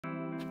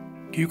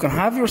You can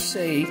have your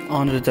say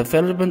on the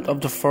development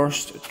of the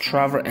first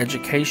travel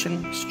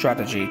education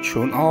strategy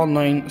through an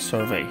online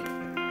survey.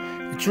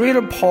 It's really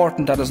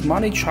important that as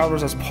many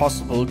travellers as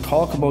possible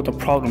talk about the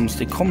problems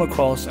they come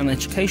across in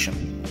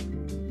education.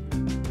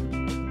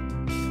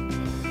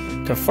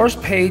 The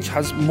first page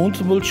has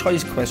multiple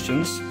choice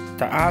questions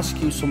that ask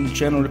you some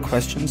general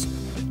questions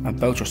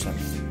about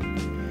yourself.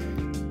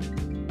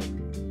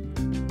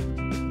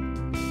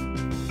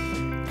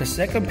 The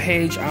second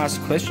page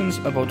asks questions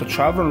about the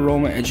travel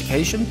enrollment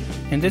education.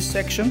 In this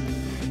section,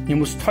 you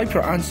must type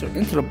your answer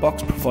into the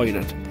box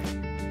provided.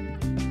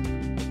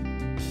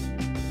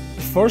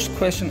 The first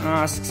question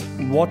asks,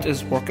 what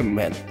is working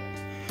well?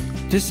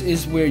 This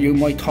is where you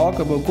might talk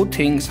about good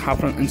things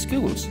happening in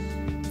schools.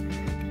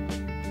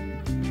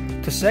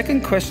 The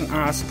second question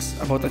asks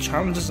about the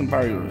challenges and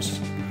barriers.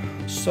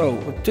 So,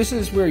 this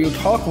is where you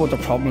talk about the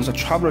problems that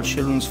traveller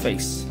children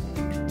face.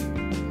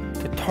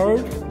 The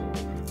third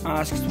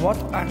asks what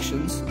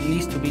actions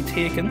needs to be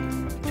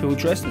taken to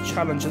address the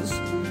challenges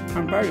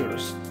and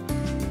barriers.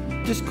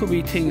 This could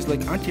be things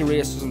like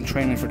anti-racism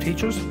training for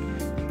teachers,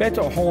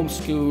 better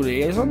home-school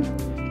liaison,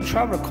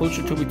 travel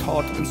culture to be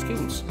taught in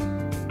schools.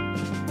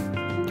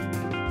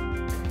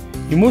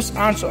 You must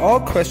answer all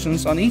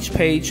questions on each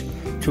page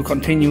to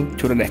continue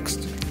to the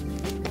next.